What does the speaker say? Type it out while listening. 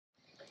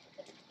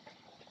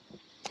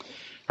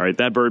All right,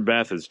 that bird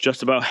bath has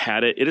just about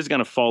had it. It is going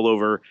to fall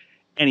over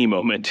any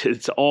moment.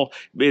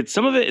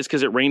 Some of it is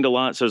because it rained a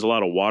lot, so there's a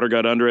lot of water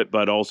got under it,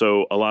 but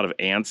also a lot of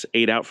ants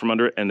ate out from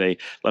under it, and they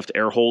left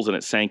air holes, and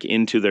it sank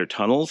into their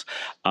tunnels.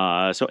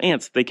 So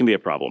ants, they can be a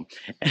problem.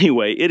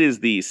 Anyway, it is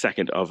the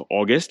 2nd of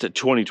August,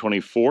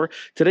 2024.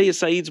 Today is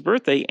Saeed's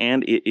birthday,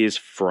 and it is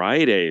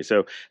Friday.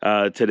 So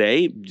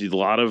today, a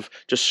lot of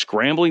just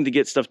scrambling to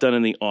get stuff done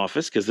in the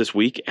office, because this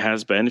week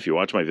has been, if you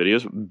watch my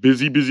videos,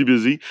 busy, busy,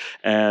 busy.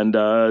 And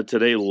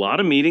today, a lot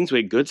of meetings. We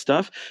had good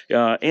stuff,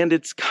 and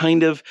it's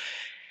kind of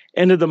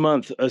end of the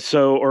month,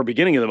 or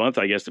beginning of the month,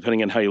 I guess,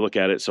 depending on how you look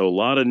at it. So a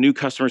lot of new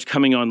customers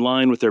coming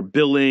online with their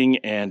billing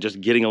and just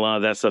getting a lot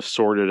of that stuff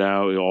sorted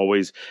out.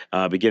 Always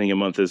beginning of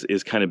month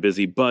is kind of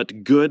busy,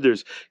 but good.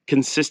 There's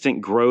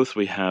consistent growth.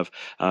 We have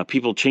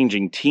people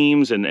changing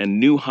teams and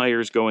new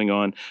hires going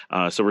on.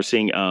 So we're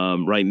seeing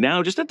right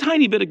now just a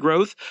tiny bit of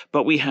growth,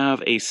 but we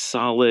have a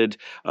solid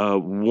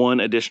one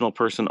additional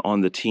person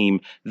on the team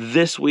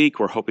this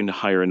week. We're hoping to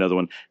hire another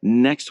one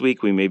next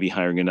week. We may be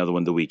hiring another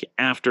one the week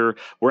after.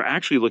 We're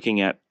actually looking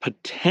at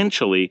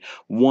potentially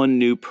one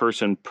new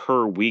person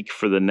per week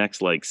for the next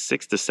like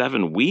 6 to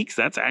 7 weeks.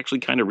 That's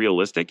actually kind of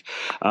realistic.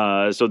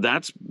 So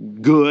that's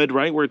good,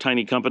 right? We're a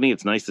tiny company.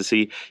 It's nice to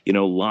see,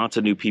 lots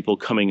of new people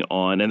coming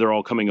on, and they're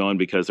all coming on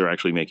because they're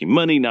actually making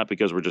money, not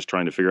because we're just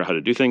trying to figure out how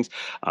to do things.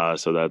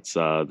 So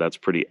that's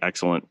pretty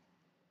excellent.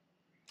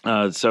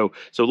 So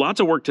lots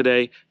of work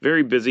today,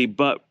 very busy,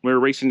 but we're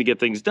racing to get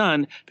things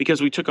done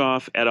because we took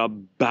off at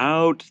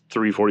about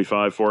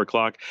 3:45, 4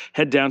 o'clock,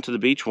 head down to the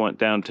beach, went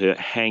down to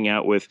hang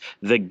out with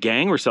the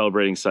gang. We're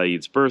celebrating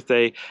Saeed's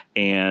birthday,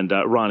 and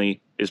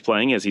Ronnie is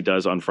playing as he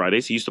does on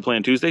Fridays. He used to play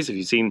on Tuesdays. If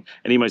you've seen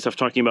any of my stuff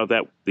talking about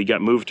that, he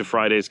got moved to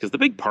Fridays because the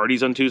big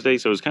party's on Tuesday,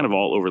 so it's kind of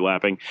all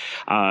overlapping.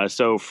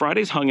 So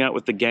Fridays hung out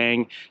with the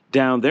gang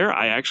down there.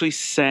 I actually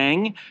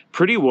sang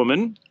Pretty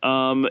Woman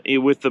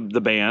with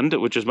the band,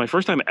 which is my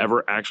first time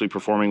ever actually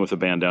performing with a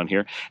band down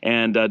here.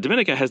 And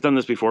Dominica has done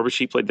this before, but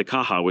she played the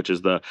caja, which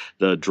is the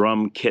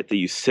drum kit that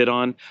you sit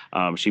on.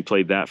 She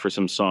played that for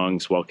some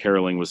songs while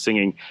caroling was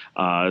singing.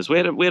 So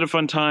we had a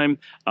fun time.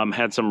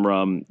 Had some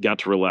rum, got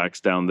to relax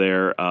down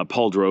there.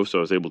 Paul drove, so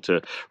I was able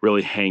to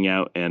really hang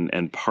out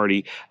and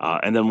party.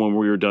 And then when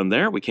we were done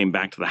there, we came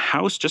back to the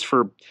house just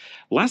for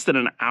less than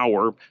an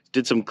hour,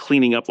 did some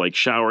cleaning up, like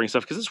showering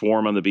stuff, because it's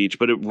warm on the beach,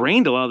 but it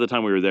rained a lot of the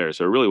time we were there,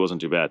 so it really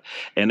wasn't too bad.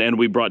 And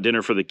we brought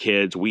dinner for the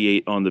kids. We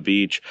ate on the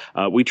beach.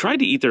 We tried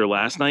to eat there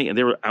last night, and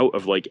they were out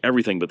of like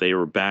everything, but they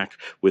were back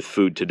with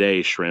food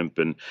today, shrimp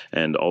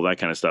and all that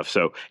kind of stuff.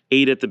 So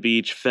ate at the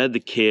beach, fed the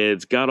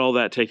kids, got all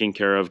that taken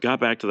care of, got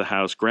back to the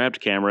house,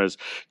 grabbed cameras,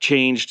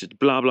 changed,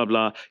 blah, blah,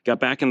 blah, got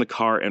back in the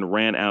car and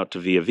ran out to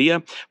Via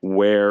Via,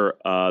 where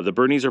the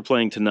Bernies are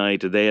playing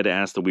tonight. They had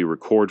asked that we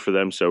record for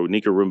them, so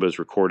Nika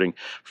Roomba's recording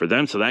for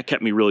them, so that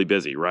kept me really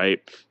busy, right?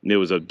 It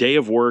was a day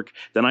of work.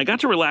 Then I got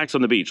to relax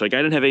on the beach. Like, I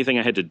didn't have anything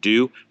I had to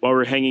do while we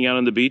were hanging out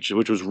on the beach,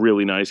 which was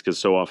really nice because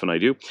so often I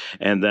do.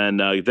 And then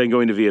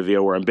going to Via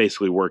Via, where I'm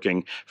basically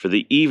working for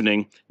the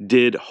evening,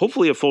 did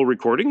hopefully a full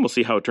recording. We'll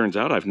see how it turns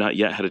out. I've not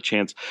yet had a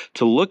chance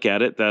to look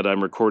at it, that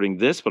I'm recording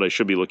this, but I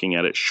should be looking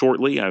at it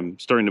shortly. I'm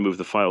starting to move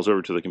the files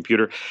over to the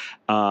computer.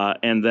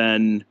 And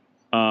then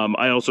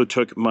I also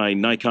took my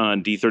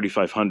Nikon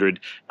D3500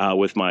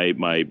 with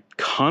my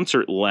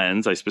concert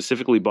lens. I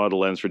specifically bought a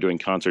lens for doing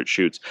concert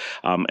shoots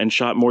and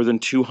shot more than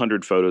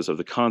 200 photos of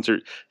the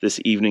concert this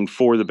evening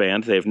for the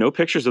band. They have no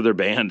pictures of their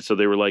band, so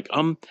they were like,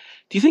 do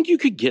you think you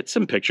could get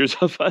some pictures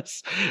of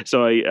us?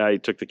 So I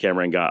took the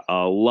camera and got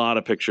a lot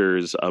of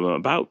pictures,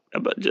 about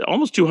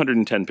almost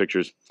 210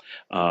 pictures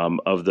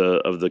of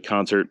the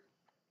concert.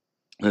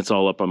 It's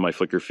all up on my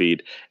Flickr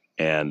feed.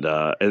 And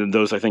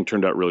those, I think,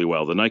 turned out really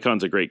well. The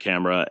Nikon's a great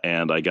camera,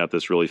 and I got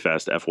this really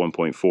fast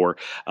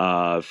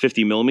f1.4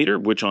 50 millimeter,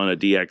 which on a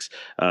DX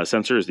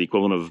sensor is the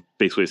equivalent of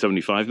basically a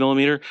 75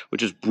 millimeter,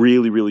 which is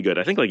really, really good.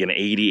 I think like an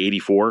 80,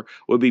 84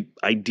 would be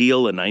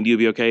ideal. A 90 would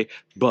be okay,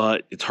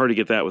 but it's hard to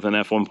get that with an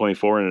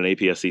f1.4 and an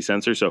APS-C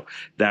sensor. So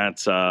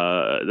that's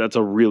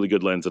a really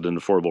good lens at an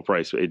affordable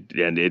price.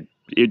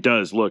 It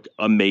does look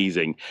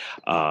amazing.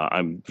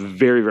 I'm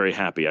very, very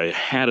happy. I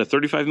had a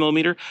 35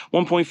 millimeter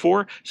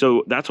 1.4,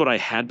 so that's what I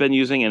had been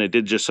using, and it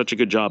did just such a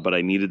good job, but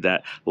I needed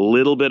that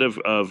little bit of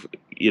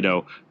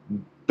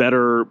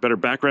better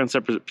background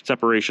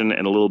separation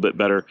and a little bit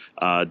better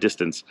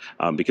distance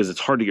because it's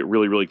hard to get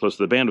really, really close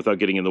to the band without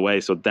getting in the way.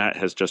 So that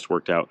has just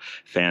worked out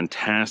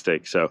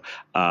fantastic. So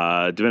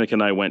Dominica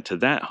and I went to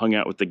that, hung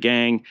out with the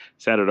gang,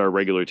 sat at our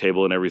regular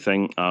table and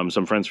everything.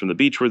 Some friends from the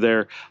beach were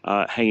there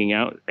hanging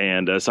out,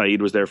 and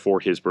Saeed was there for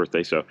his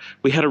birthday. So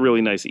we had a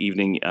really nice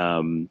evening,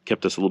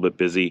 kept us a little bit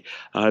busy,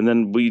 and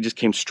then we just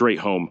came straight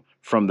home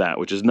from that,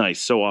 which is nice.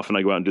 So often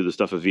I go out and do the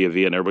stuff at Via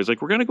Via, and everybody's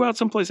like, we're going to go out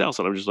someplace else.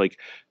 And I'm just like,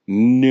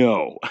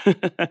 no.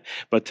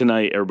 But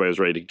tonight, everybody was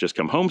ready to just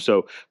come home.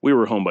 So we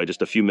were home by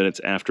just a few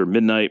minutes after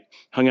midnight,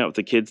 hung out with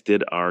the kids,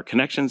 did our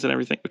connections and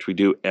everything, which we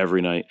do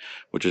every night,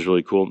 which is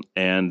really cool.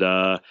 And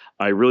I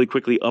really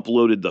quickly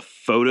uploaded the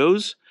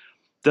photos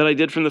that I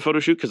did from the photo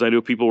shoot because I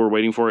knew people were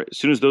waiting for it. As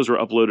soon as those were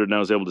uploaded and I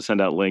was able to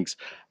send out links,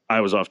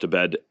 I was off to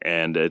bed,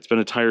 and it's been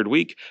a tired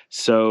week.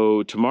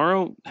 So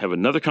tomorrow, have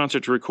another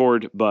concert to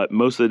record, but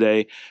most of the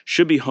day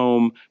should be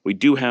home. We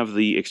do have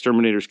the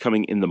Exterminators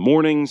coming in the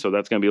morning, so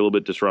that's going to be a little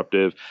bit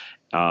disruptive,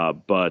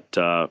 but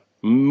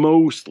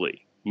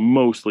mostly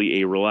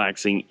a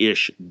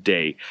relaxing-ish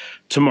day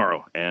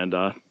tomorrow, and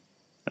I'll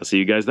see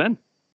you guys then.